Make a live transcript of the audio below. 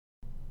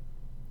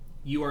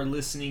You are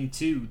listening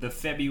to the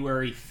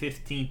February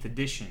 15th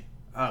edition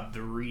of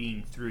the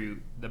Reading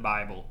Through the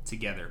Bible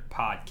Together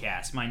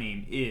podcast. My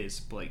name is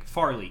Blake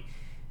Farley,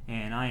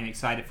 and I am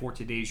excited for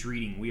today's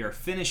reading. We are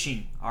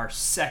finishing our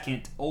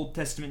second Old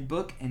Testament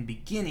book and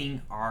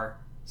beginning our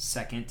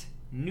second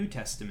New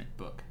Testament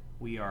book.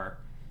 We are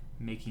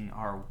making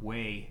our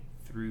way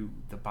through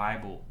the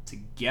Bible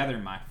together,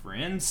 my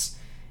friends,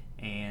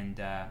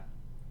 and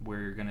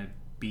we're going to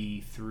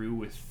be through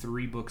with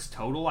 3 books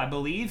total, I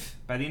believe,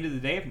 by the end of the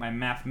day, if my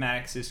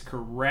mathematics is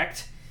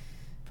correct.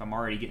 If I'm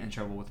already getting in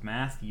trouble with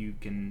math, you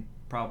can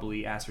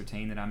probably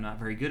ascertain that I'm not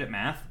very good at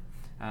math.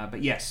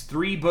 But yes,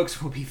 3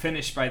 books will be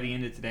finished by the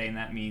end of today, and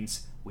that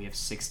means we have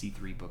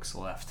 63 books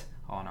left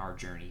on our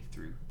journey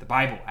through the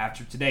Bible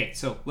after today.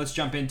 So let's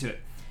jump into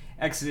it.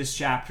 Exodus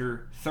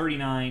chapter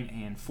 39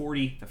 and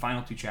 40, the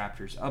final 2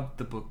 chapters of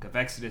the book of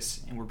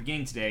Exodus, and we're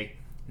beginning today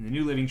in the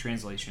New Living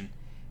Translation,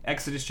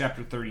 Exodus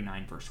chapter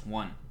 39, verse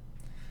 1.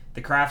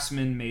 The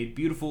craftsmen made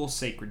beautiful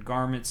sacred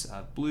garments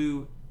of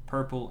blue,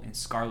 purple, and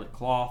scarlet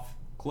cloth,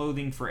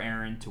 clothing for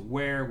Aaron to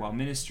wear while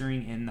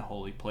ministering in the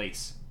holy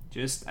place,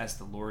 just as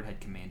the Lord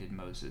had commanded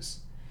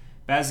Moses.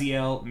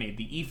 Bezalel made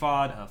the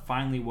ephod of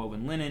finely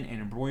woven linen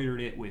and embroidered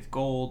it with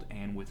gold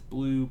and with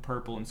blue,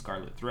 purple, and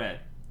scarlet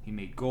thread. He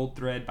made gold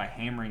thread by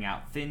hammering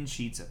out thin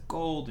sheets of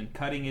gold and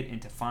cutting it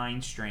into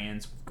fine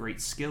strands with great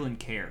skill and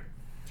care.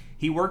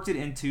 He worked it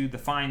into the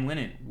fine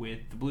linen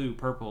with the blue,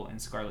 purple, and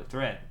scarlet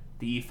thread.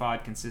 The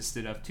ephod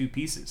consisted of 2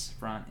 pieces,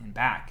 front and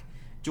back,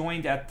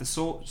 joined at the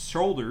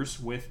shoulders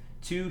with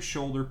 2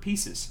 shoulder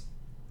pieces.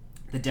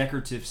 The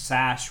decorative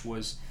sash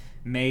was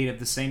made of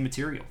the same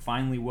material,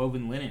 finely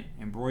woven linen,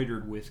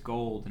 embroidered with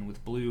gold and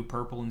with blue,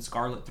 purple, and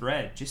scarlet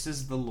thread, just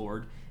as the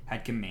Lord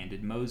had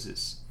commanded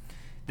Moses.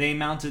 They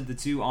mounted the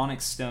 2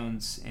 onyx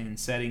stones in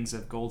settings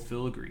of gold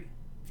filigree.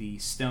 The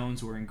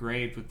stones were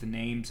engraved with the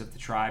names of the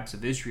tribes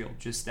of Israel,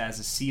 just as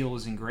a seal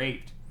is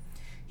engraved.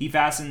 He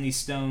fastened these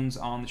stones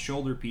on the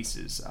shoulder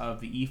pieces of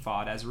the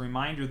ephod as a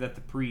reminder that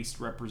the priest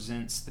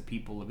represents the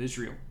people of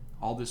Israel.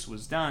 All this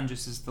was done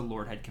just as the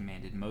Lord had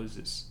commanded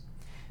Moses.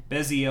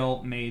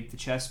 Bezalel made the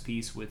chest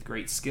piece with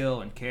great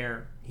skill and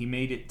care. He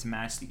made it to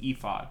match the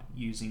ephod,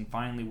 using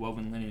finely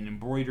woven linen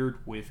embroidered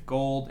with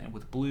gold and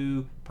with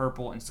blue,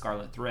 purple, and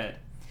scarlet thread.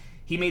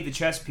 He made the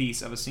chest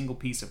piece of a single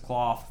piece of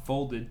cloth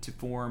folded to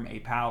form a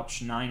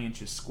pouch 9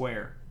 inches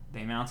square.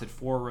 They mounted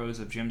 4 rows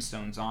of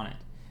gemstones on it.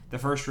 The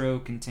first row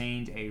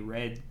contained a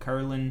red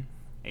carlin,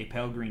 a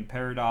pale green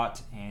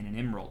peridot, and an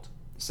emerald.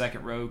 The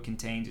second row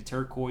contained a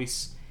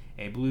turquoise,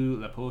 a blue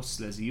lapis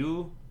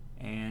lazuli,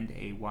 and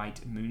a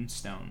white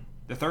moonstone.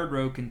 The third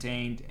row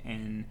contained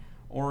an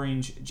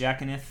orange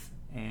jacinth,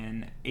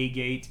 an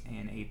agate,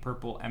 and a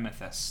purple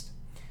amethyst.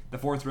 The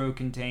fourth row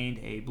contained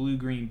a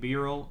blue-green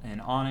beryl, an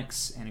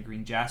onyx, and a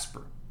green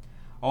jasper.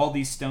 All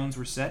these stones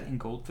were set in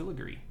gold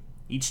filigree.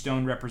 Each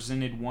stone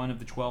represented one of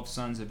the 12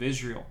 sons of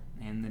Israel,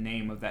 and the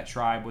name of that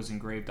tribe was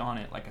engraved on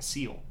it like a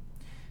seal.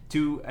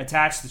 To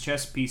attach the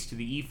chest piece to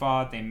the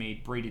ephod, they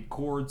made braided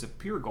cords of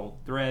pure gold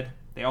thread.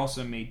 They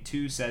also made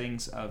 2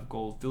 settings of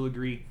gold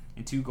filigree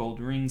and 2 gold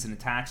rings and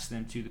attached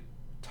them to the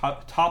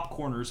top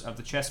corners of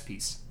the chest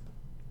piece.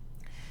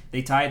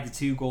 They tied the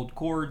 2 gold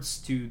cords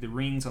to the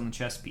rings on the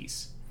chest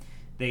piece.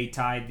 They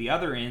tied the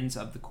other ends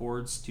of the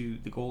cords to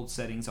the gold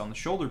settings on the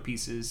shoulder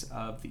pieces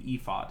of the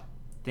ephod.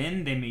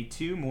 Then they made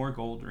 2 more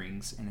gold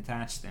rings and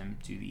attached them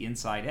to the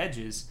inside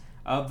edges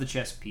of the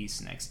chest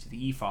piece next to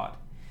the ephod.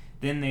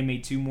 Then they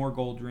made 2 more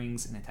gold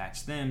rings and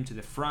attached them to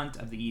the front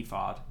of the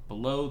ephod,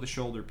 below the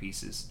shoulder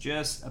pieces,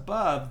 just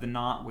above the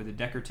knot where the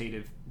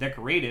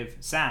decorative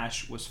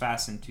sash was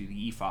fastened to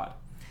the ephod.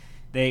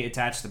 They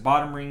attached the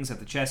bottom rings of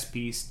the chest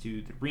piece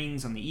to the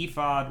rings on the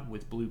ephod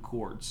with blue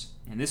cords.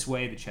 In this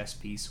way, the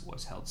chest piece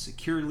was held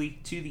securely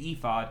to the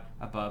ephod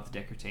above the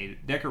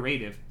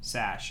decorative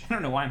sash. I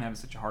don't know why I'm having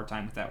such a hard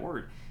time with that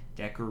word.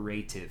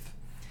 Decorative.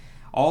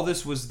 All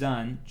this was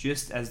done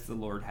just as the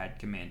Lord had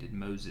commanded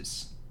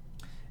Moses.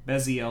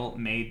 Bezalel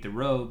made the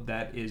robe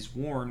that is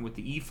worn with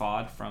the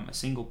ephod from a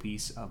single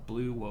piece of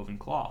blue woven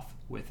cloth,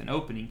 with an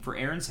opening for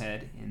Aaron's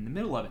head in the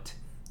middle of it.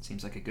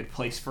 Seems like a good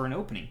place for an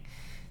opening.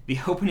 The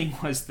opening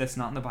was, that's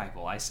not in the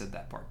Bible, I said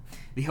that part.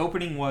 The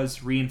opening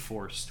was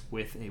reinforced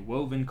with a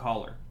woven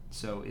collar,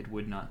 so it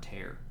would not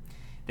tear.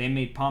 They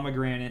made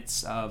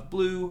pomegranates of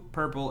blue,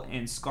 purple,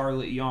 and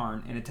scarlet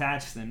yarn and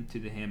attached them to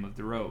the hem of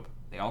the robe.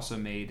 They also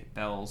made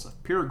bells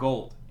of pure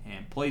gold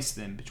and placed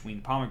them between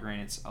the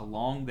pomegranates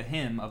along the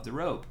hem of the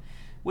robe,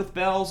 with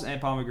bells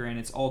and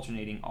pomegranates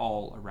alternating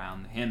all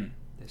around the hem.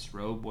 This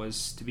robe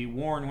was to be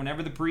worn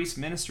whenever the priest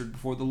ministered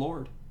before the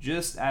Lord,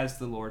 just as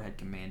the Lord had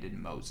commanded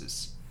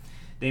Moses.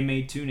 They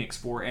made tunics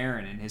for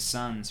Aaron and his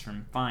sons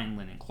from fine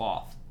linen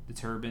cloth. The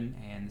turban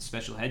and the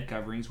special head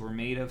coverings were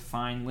made of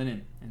fine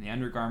linen, and the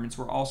undergarments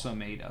were also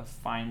made of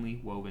finely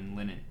woven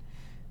linen.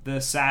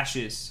 The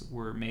sashes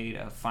were made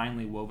of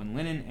finely woven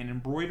linen and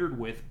embroidered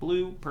with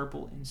blue,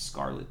 purple, and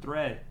scarlet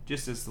thread,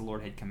 just as the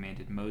Lord had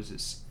commanded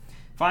Moses.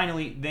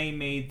 Finally, they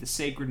made the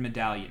sacred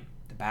medallion,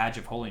 the badge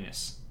of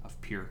holiness,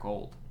 of pure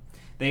gold.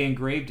 They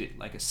engraved it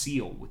like a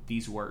seal with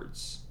these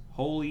words,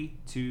 "Holy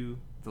to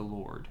the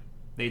Lord."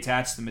 They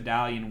attached the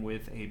medallion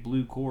with a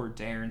blue cord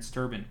to Aaron's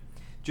turban,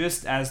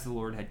 just as the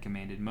Lord had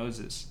commanded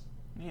Moses.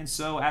 And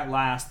so at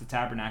last the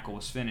tabernacle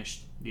was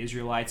finished. The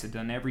Israelites had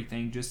done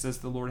everything just as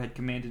the Lord had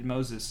commanded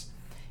Moses,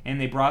 and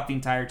they brought the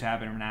entire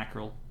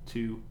tabernacle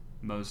to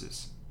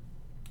Moses.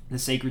 The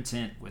sacred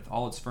tent, with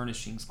all its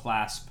furnishings,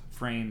 clasp,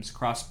 frames,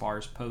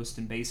 crossbars, posts,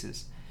 and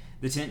bases,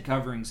 the tent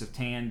coverings of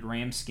tanned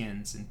ram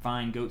skins and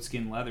fine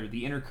goatskin leather,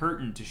 the inner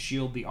curtain to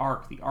shield the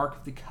ark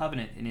of the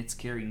covenant and its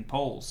carrying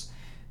poles,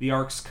 the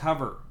ark's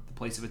cover, the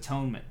place of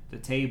atonement, the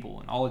table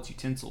and all its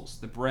utensils,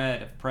 the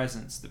bread of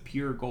presence, the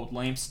pure gold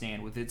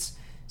lampstand with its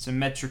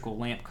symmetrical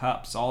lamp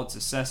cups, all its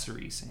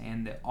accessories,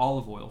 and the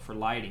olive oil for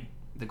lighting,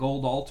 the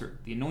gold altar,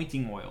 the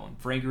anointing oil and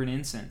fragrant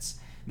incense,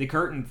 the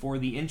curtain for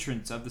the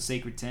entrance of the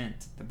sacred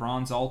tent, the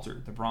bronze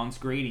altar, the bronze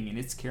grating and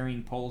its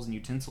carrying poles and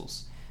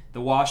utensils, the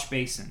wash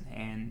basin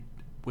and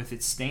with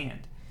its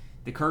stand,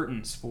 the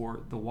curtains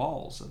for the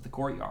walls of the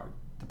courtyard,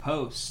 the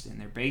posts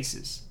and their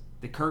bases,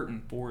 the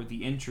curtain for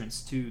the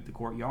entrance to the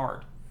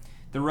courtyard,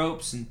 the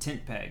ropes and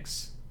tent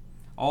pegs,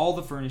 all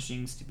the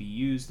furnishings to be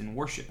used in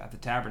worship at the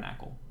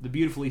tabernacle, the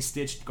beautifully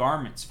stitched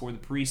garments for the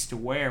priest to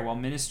wear while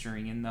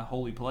ministering in the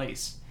holy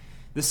place,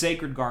 the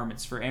sacred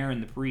garments for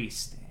Aaron the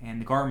priest, and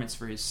the garments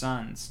for his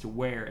sons to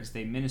wear as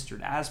they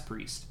ministered as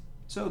priests.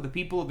 So the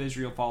people of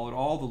Israel followed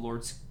all the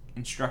Lord's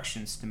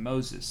instructions to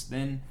Moses.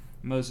 Then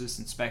Moses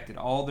inspected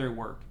all their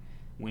work.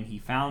 When he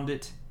found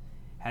it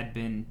had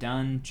been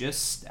done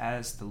just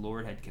as the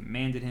Lord had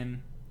commanded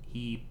him,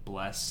 he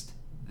blessed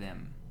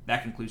them.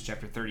 That concludes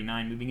chapter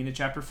 39. Moving into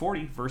chapter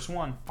 40, verse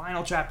 1,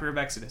 final chapter of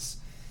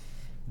Exodus.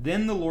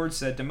 Then the Lord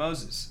said to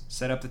Moses,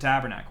 "Set up the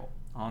tabernacle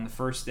on the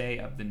first day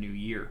of the new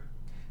year.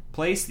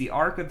 Place the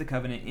ark of the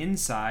covenant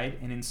inside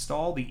and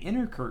install the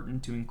inner curtain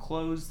to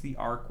enclose the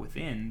ark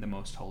within the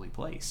most holy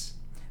place.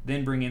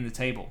 Then bring in the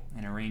table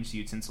and arrange the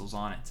utensils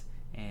on it,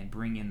 and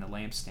bring in the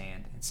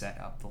lampstand and set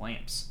up the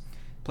lamps.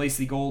 Place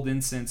the gold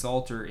incense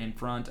altar in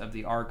front of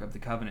the ark of the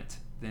covenant.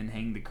 Then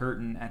hang the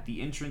curtain at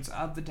the entrance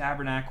of the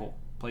tabernacle.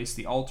 Place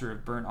the altar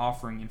of burnt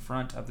offering in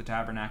front of the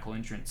tabernacle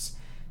entrance.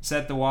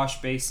 Set the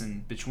wash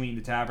basin between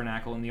the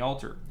tabernacle and the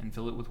altar, and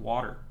fill it with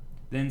water.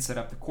 Then set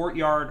up the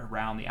courtyard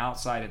around the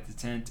outside of the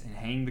tent and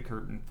hang the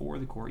curtain for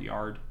the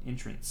courtyard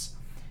entrance.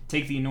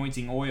 Take the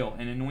anointing oil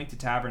and anoint the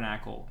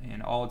tabernacle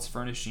and all its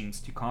furnishings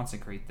to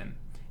consecrate them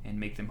and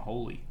make them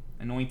holy.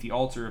 Anoint the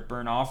altar of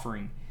burnt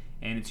offering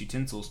and its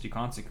utensils to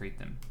consecrate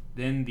them.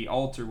 Then the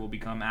altar will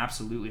become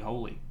absolutely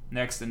holy.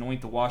 Next,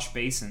 anoint the wash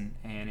basin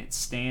and its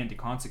stand to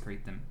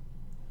consecrate them.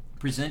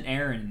 Present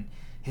Aaron and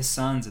his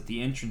sons at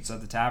the entrance of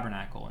the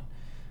tabernacle and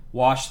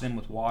wash them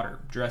with water.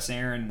 Dress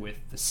Aaron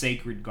with the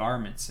sacred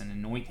garments and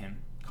anoint him,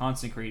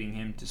 consecrating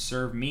him to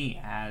serve me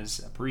as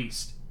a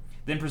priest.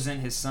 Then present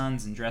his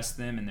sons and dress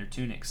them in their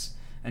tunics.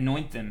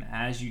 Anoint them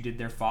as you did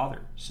their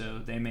father, so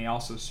they may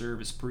also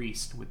serve as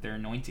priests with their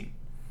anointing.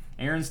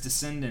 Aaron's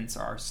descendants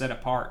are set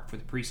apart for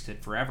the priesthood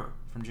forever,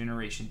 from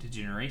generation to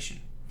generation."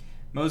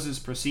 Moses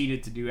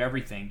proceeded to do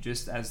everything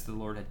just as the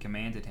Lord had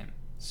commanded him.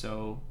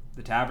 So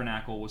the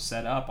tabernacle was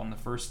set up on the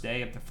first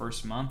day of the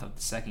first month of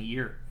the second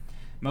year.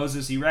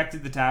 Moses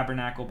erected the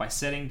tabernacle by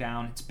setting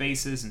down its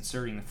bases,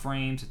 inserting the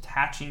frames,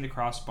 attaching the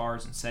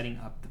crossbars, and setting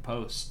up the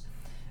posts.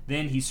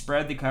 Then he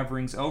spread the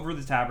coverings over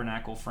the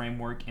tabernacle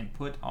framework and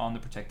put on the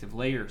protective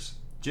layers,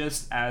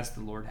 just as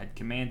the Lord had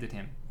commanded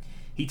him.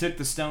 He took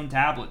the stone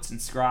tablets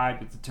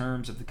inscribed with the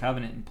terms of the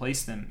covenant and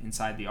placed them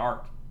inside the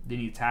ark. Then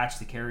he attached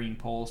the carrying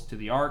poles to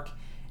the ark,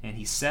 and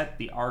he set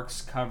the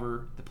ark's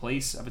cover, the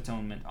place of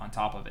atonement, on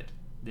top of it.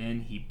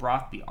 Then he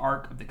brought the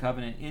ark of the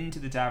covenant into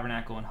the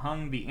tabernacle and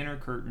hung the inner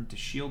curtain to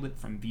shield it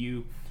from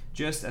view,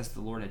 just as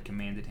the Lord had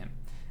commanded him.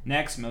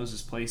 Next,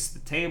 Moses placed the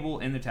table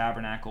in the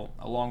tabernacle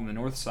along the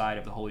north side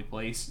of the holy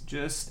place,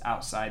 just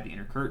outside the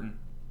inner curtain.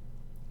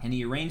 And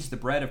he arranged the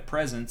bread of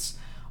presence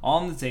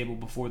on the table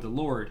before the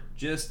Lord,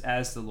 just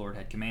as the Lord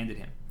had commanded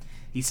him.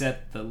 He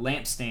set the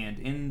lampstand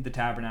in the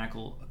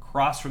tabernacle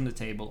across from the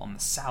table on the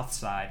south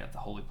side of the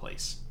holy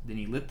place. Then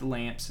he lit the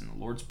lamps in the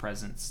Lord's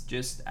presence,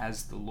 just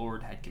as the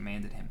Lord had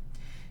commanded him.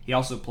 He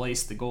also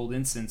placed the gold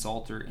incense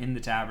altar in the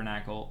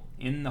tabernacle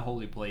in the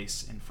holy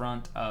place in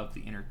front of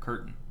the inner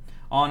curtain.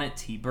 On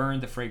it he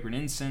burned the fragrant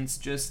incense,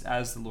 just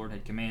as the Lord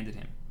had commanded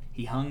him.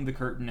 He hung the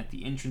curtain at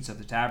the entrance of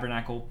the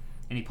tabernacle,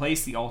 and he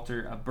placed the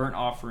altar of burnt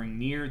offering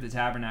near the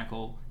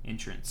tabernacle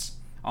entrance.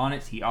 On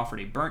it he offered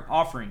a burnt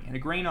offering and a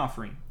grain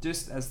offering,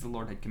 just as the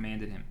Lord had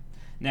commanded him.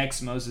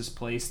 Next, Moses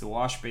placed the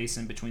wash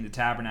basin between the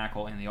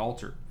tabernacle and the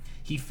altar.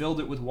 He filled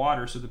it with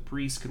water so the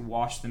priests could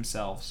wash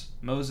themselves.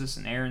 Moses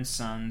and Aaron's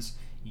sons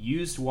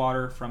used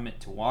water from it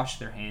to wash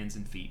their hands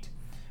and feet.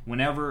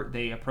 Whenever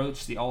they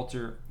approached the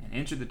altar and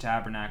entered the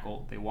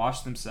tabernacle, they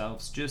washed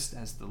themselves just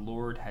as the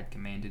Lord had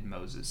commanded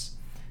Moses.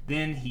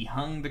 Then he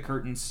hung the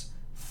curtains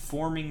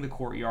forming the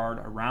courtyard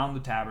around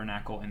the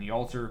tabernacle and the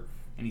altar,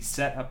 and he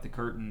set up the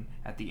curtain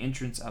at the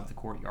entrance of the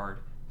courtyard.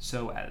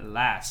 So at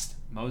last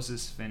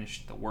Moses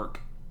finished the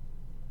work.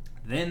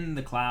 Then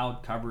the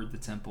cloud covered the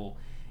temple,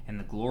 and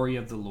the glory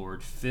of the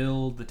Lord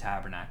filled the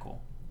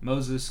tabernacle.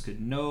 Moses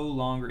could no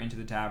longer enter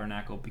the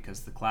tabernacle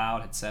because the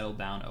cloud had settled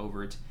down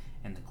over it,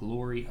 and the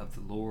glory of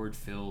the Lord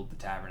filled the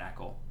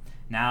tabernacle.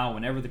 Now,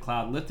 whenever the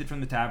cloud lifted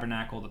from the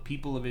tabernacle, the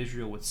people of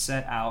Israel would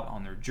set out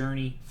on their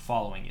journey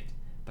following it.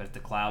 But if the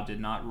cloud did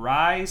not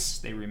rise,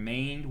 they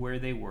remained where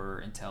they were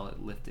until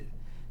it lifted.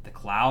 The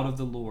cloud of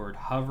the Lord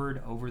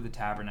hovered over the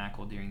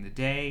tabernacle during the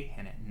day,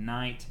 and at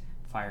night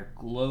fire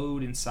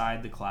glowed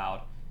inside the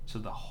cloud, so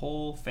the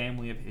whole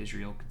family of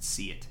Israel could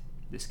see it.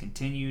 This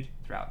continued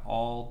throughout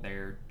all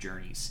their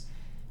journeys.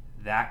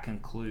 That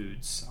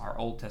concludes our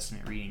Old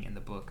Testament reading in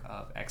the book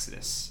of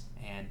Exodus.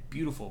 And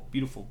beautiful,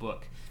 beautiful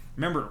book.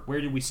 Remember,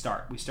 where did we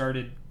start? We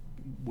started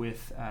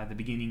with the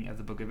beginning of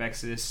the book of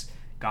Exodus.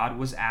 God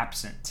was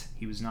absent.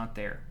 He was not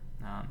there.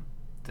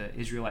 The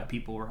Israelite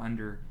people were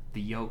under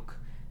the yoke,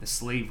 the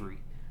slavery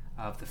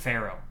of the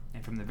Pharaoh.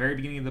 And from the very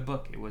beginning of the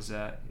book, it was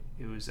a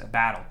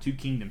battle. Two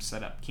kingdoms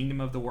set up.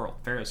 Kingdom of the world,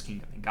 Pharaoh's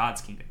kingdom, and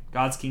God's kingdom.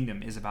 God's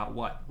kingdom is about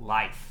what?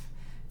 Life.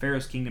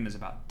 Pharaoh's kingdom is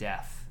about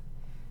death.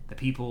 The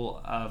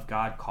people of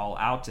God call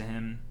out to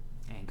him,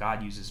 and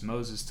God uses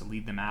Moses to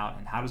lead them out.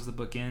 And how does the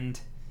book end?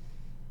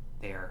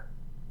 They're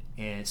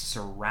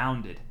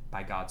surrounded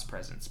by God's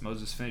presence.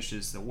 Moses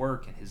finishes the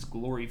work, and his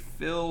glory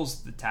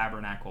fills the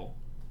tabernacle,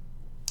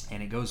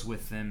 and it goes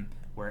with them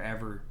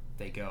wherever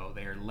they go.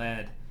 They are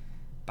led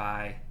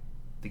by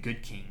the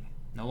good king.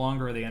 No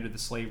longer are they under the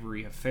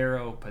slavery of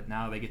Pharaoh, but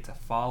now they get to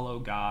follow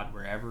God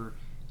wherever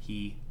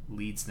he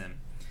leads them.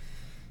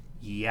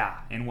 Yeah,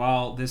 and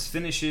while this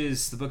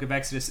finishes the book of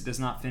Exodus, it does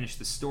not finish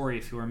the story.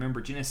 If you'll remember,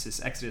 Genesis,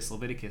 Exodus,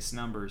 Leviticus,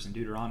 Numbers, and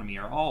Deuteronomy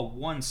are all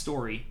one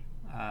story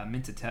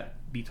meant to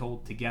be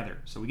told together.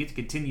 So we get to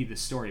continue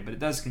this story, but it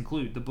does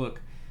conclude the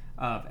book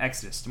of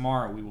Exodus.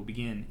 Tomorrow we will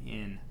begin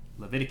in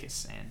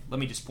Leviticus. And let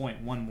me just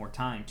point one more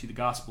time to the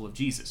gospel of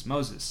Jesus.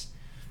 Moses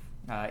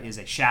is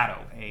a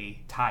shadow, a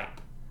type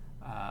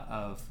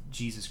of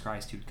Jesus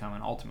Christ who would come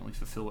and ultimately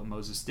fulfill what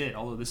Moses did.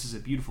 Although this is a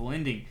beautiful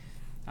ending,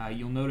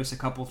 you'll notice a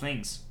couple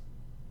things.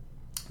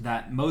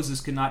 That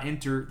Moses could not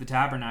enter the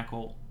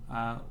tabernacle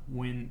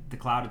when the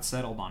cloud had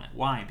settled on it.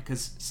 Why?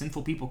 Because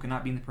sinful people could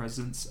not be in the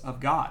presence of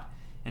God.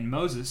 And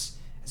Moses,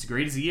 as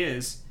great as he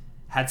is,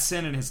 had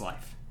sin in his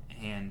life.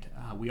 And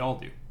we all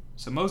do.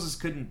 So Moses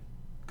couldn't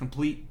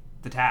complete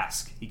the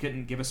task. He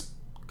couldn't give us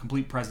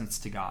complete presence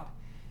to God.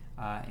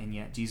 And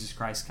yet Jesus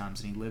Christ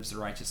comes and he lives the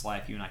righteous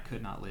life you and I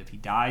could not live. He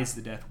dies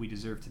the death we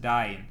deserve to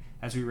die. And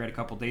as we read a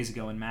couple days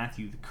ago in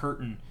Matthew, the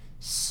curtain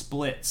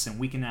splits and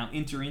we can now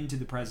enter into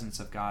the presence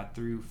of God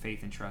through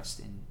faith and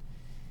trust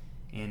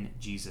in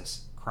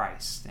Jesus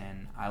Christ.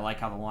 And I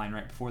like how the line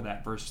right before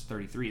that, verse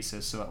 33, it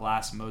says, "So at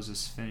last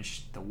Moses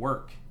finished the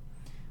work."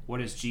 What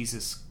does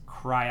Jesus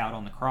cry out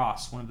on the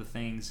cross? One of the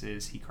things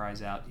is he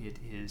cries out, "It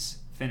is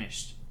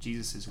finished."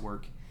 Jesus'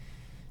 work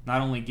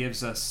not only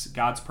gives us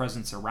God's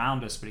presence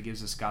around us, but it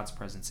gives us God's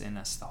presence in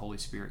us. The Holy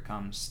Spirit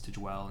comes to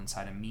dwell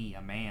inside of me,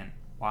 a man.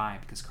 Why?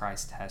 Because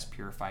Christ has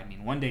purified me.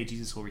 And one day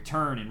Jesus will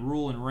return and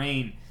rule and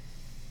reign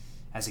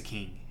as a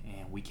king,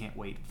 and we can't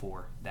wait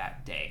for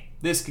that day.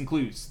 This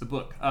concludes the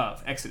book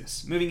of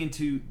Exodus. Moving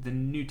into the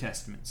New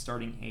Testament,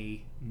 starting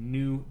a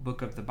new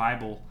book of the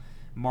Bible,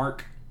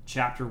 Mark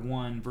chapter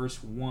 1,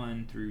 verse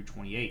 1 through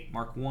 28.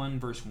 Mark 1,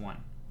 verse 1.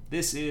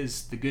 This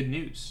is the good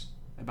news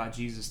about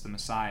Jesus the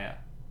Messiah,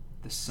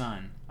 the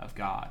Son of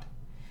God.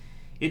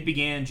 It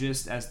began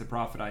just as the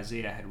prophet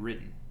Isaiah had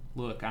written.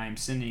 "Look, I am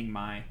sending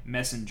my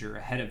messenger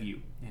ahead of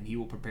you, and he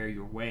will prepare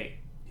your way.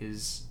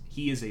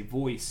 He is a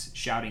voice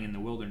shouting in the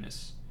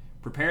wilderness.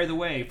 Prepare the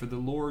way for the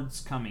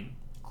Lord's coming.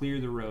 Clear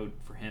the road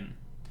for him."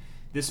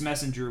 This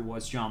messenger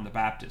was John the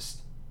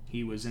Baptist.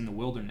 He was in the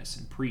wilderness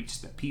and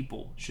preached that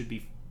people should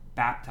be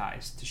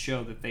baptized to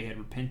show that they had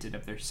repented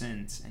of their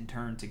sins and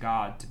turned to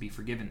God to be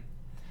forgiven.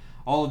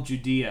 All of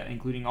Judea,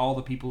 including all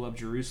the people of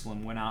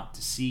Jerusalem, went out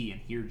to see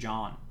and hear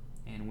John.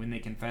 And when they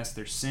confessed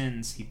their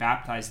sins, he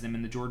baptized them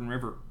in the Jordan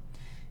River.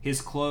 His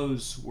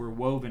clothes were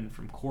woven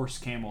from coarse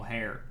camel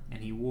hair,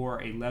 and he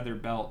wore a leather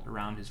belt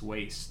around his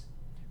waist.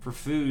 For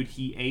food,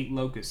 he ate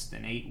locusts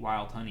and ate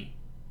wild honey.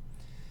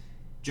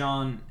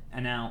 John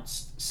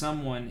announced,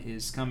 "Someone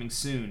is coming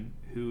soon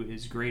who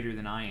is greater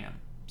than I am,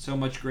 so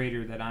much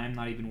greater that I am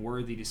not even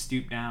worthy to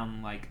stoop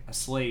down like a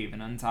slave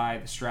and untie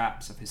the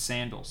straps of his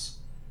sandals.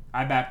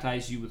 I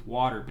baptize you with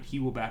water, but he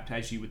will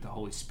baptize you with the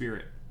Holy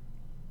Spirit."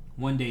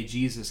 One day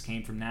Jesus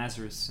came from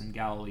Nazareth in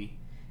Galilee,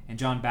 and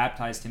John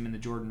baptized him in the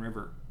Jordan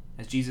River.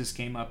 As Jesus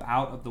came up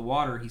out of the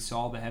water, he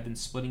saw the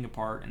heavens splitting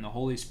apart and the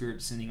Holy Spirit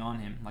descending on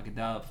him like a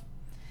dove.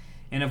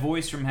 And a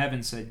voice from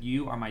heaven said,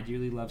 "You are my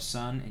dearly loved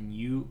Son, and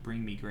you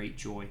bring me great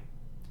joy."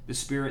 The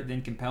Spirit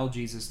then compelled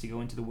Jesus to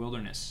go into the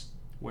wilderness,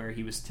 where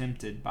he was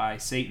tempted by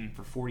Satan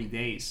for 40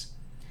 days.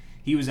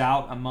 He was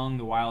out among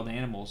the wild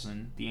animals,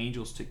 and the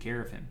angels took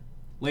care of him.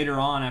 Later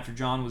on, after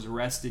John was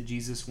arrested,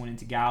 Jesus went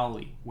into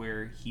Galilee,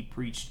 where he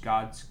preached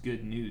God's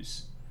good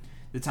news.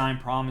 "The time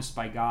promised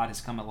by God has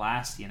come at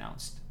last," he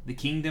announced. "The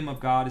kingdom of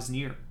God is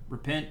near.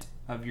 Repent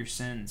of your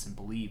sins and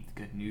believe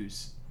the good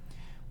news."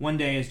 One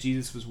day, as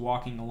Jesus was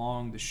walking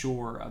along the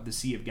shore of the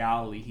Sea of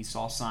Galilee, he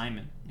saw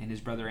Simon and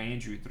his brother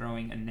Andrew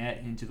throwing a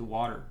net into the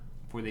water,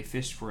 for they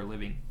fished for a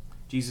living.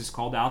 Jesus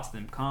called out to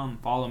them, "Come,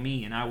 follow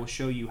me, and I will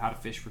show you how to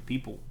fish for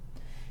people."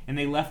 And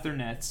they left their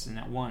nets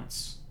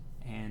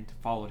and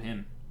followed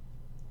him.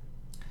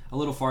 A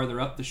little farther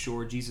up the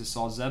shore, Jesus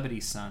saw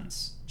Zebedee's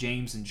sons,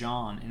 James and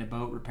John, in a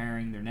boat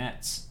repairing their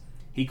nets.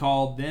 He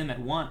called them at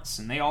once,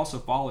 and they also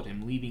followed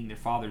him, leaving their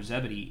father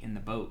Zebedee in the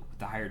boat with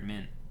the hired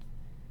men.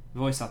 I've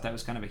always thought that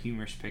was kind of a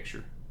humorous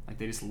picture. Like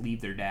they just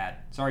leave their dad.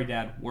 "Sorry,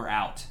 Dad, we're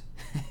out."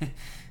 It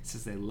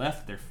says they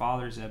left their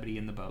father Zebedee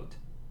in the boat.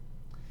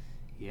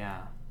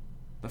 Yeah.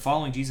 But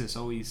following Jesus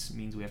always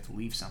means we have to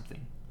leave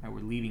something. Right?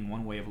 We're leaving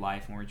one way of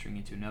life and we're entering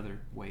into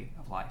another way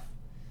of life.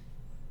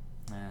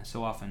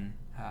 So often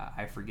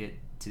I forget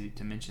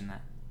to mention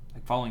that.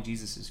 Like following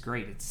Jesus is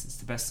great. It's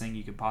the best thing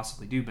you could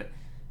possibly do. But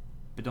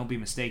don't be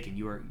mistaken.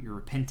 You're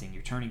repenting.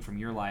 You're turning from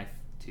your life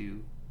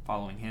to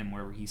following him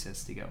wherever he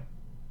says to go.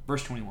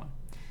 Verse 21.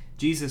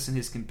 Jesus and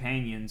his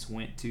companions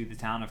went to the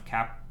town of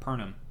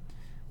Capernaum.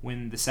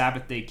 When the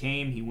Sabbath day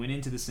came, he went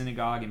into the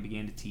synagogue and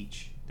began to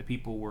teach. The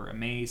people were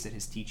amazed at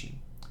his teaching,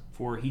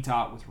 for he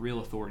taught with real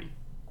authority,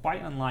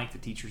 quite unlike the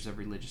teachers of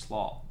religious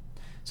law.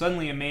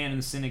 Suddenly a man in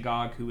the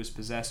synagogue who was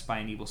possessed by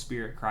an evil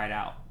spirit cried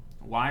out,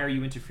 "Why are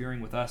you interfering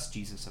with us,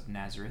 Jesus of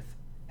Nazareth?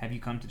 Have you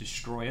come to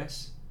destroy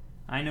us?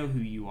 I know who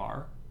you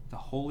are, the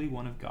Holy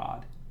One of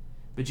God."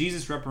 But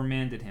Jesus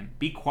reprimanded him.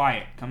 "Be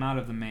quiet, come out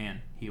of the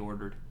man," he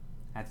ordered.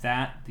 At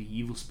that, the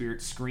evil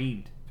spirit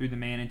screamed, threw the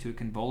man into a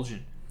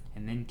convulsion,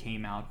 and then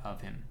came out of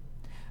him.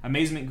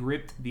 Amazement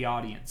gripped the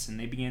audience, and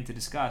they began to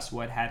discuss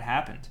what had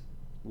happened.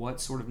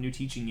 "What sort of new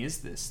teaching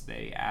is this?"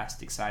 they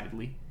asked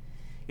excitedly.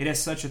 "It has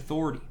such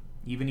authority.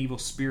 Even evil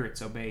spirits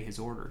obey his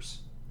orders."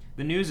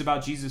 The news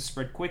about Jesus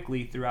spread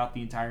quickly throughout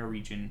the entire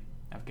region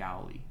of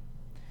Galilee.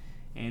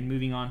 And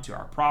moving on to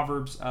our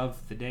Proverbs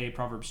of the day,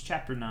 Proverbs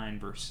chapter 9,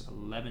 verse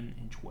 11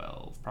 and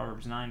 12.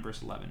 Proverbs 9,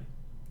 verse 11.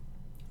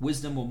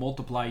 "Wisdom will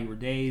multiply your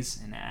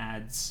days and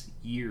adds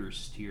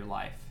years to your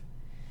life.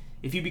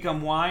 If you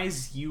become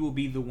wise, you will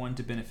be the one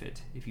to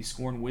benefit. If you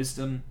scorn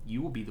wisdom,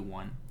 you will be the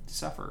one to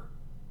suffer."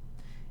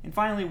 And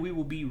finally, we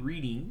will be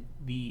reading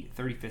the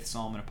 35th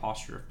Psalm in a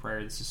posture of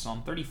prayer. This is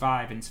Psalm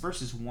 35, and it's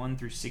verses 1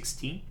 through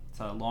 16. It's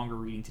a longer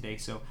reading today,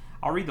 so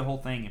I'll read the whole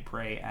thing and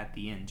pray at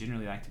the end.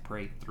 Generally, I like to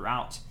pray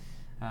throughout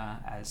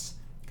as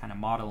kind of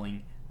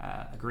modeling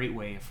a great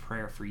way of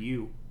prayer for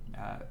you.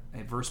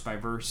 A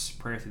verse-by-verse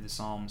prayer through the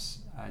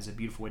Psalms is a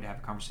beautiful way to have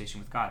a conversation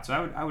with God.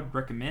 So I would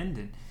recommend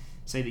and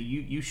say that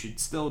you should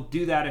still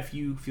do that if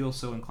you feel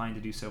so inclined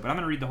to do so. But I'm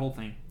going to read the whole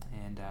thing,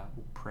 and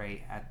we'll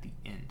pray at the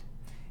end.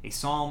 A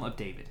Psalm of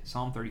David,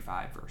 Psalm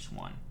 35, verse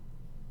 1.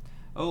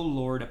 "O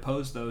Lord,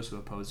 oppose those who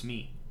oppose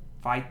me.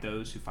 Fight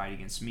those who fight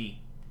against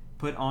me.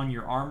 Put on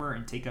your armor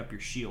and take up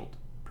your shield.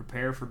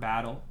 Prepare for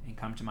battle and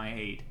come to my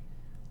aid.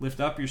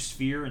 Lift up your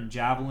spear and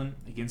javelin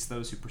against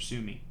those who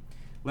pursue me.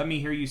 Let me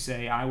hear you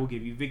say, 'I will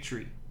give you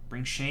victory.'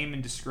 Bring shame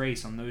and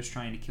disgrace on those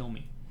trying to kill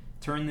me.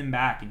 Turn them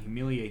back and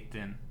humiliate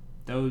them,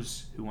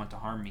 those who want to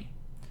harm me.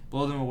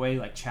 Blow them away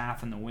like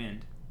chaff in the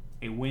wind,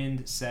 a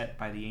wind set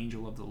by the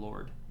angel of the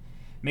Lord.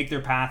 Make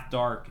their path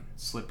dark and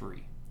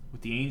slippery,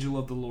 with the angel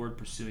of the Lord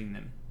pursuing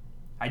them.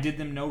 I did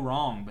them no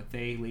wrong, but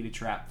they laid a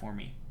trap for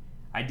me.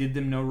 I did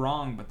them no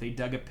wrong, but they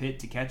dug a pit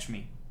to catch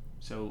me.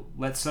 So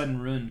let sudden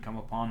ruin come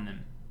upon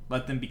them.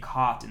 Let them be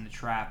caught in the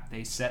trap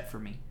they set for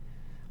me.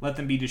 Let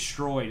them be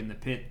destroyed in the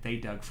pit they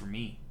dug for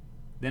me.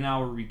 Then I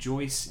will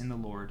rejoice in the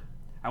Lord.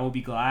 I will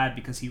be glad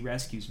because he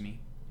rescues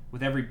me.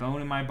 With every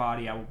bone in my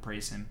body I will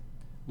praise him.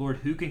 Lord,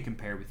 who can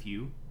compare with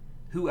you?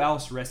 Who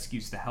else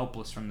rescues the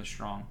helpless from the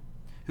strong?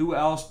 Who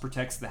else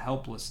protects the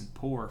helpless and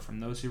poor from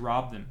those who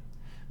rob them?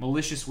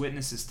 Malicious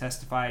witnesses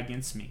testify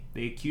against me.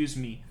 They accuse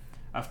me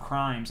of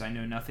crimes I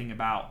know nothing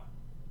about.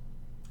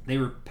 They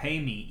repay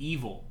me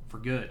evil for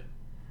good.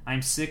 I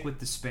am sick with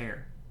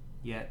despair.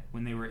 Yet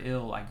when they were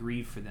ill, I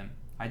grieved for them.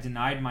 I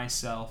denied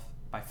myself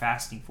by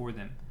fasting for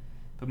them.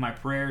 But my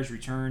prayers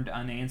returned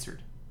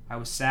unanswered. I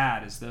was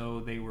sad as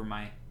though they were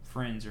my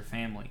friends or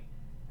family,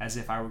 as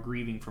if I were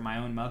grieving for my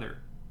own mother.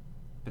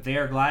 But they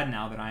are glad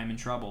now that I am in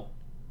trouble.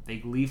 They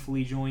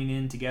gleefully join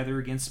in together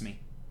against me.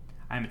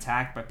 I am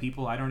attacked by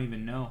people I don't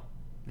even know.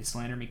 They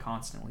slander me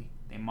constantly.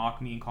 They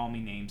mock me and call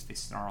me names. They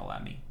snarl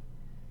at me.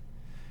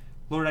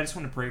 Lord, I just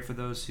want to pray for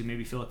those who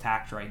maybe feel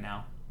attacked right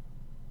now,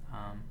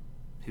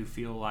 who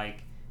feel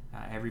like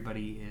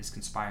everybody is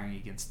conspiring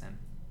against them.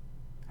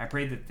 I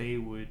pray that they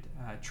would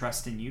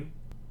trust in you.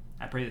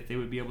 I pray that they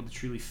would be able to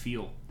truly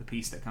feel the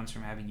peace that comes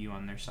from having you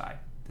on their side.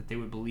 That they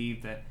would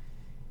believe that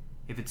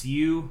if it's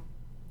you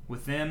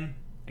with them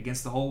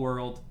against the whole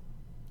world,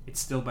 it's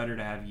still better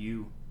to have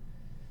you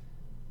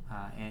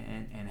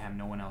and have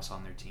no one else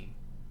on their team.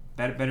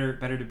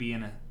 Better to be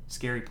in a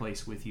scary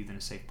place with you than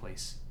a safe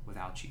place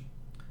without you.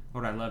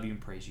 Lord, I love you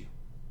and praise you.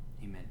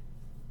 Amen.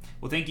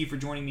 Well, thank you for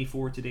joining me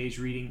for today's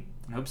reading.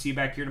 I hope to see you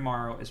back here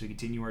tomorrow as we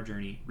continue our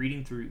journey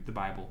reading through the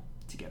Bible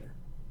together.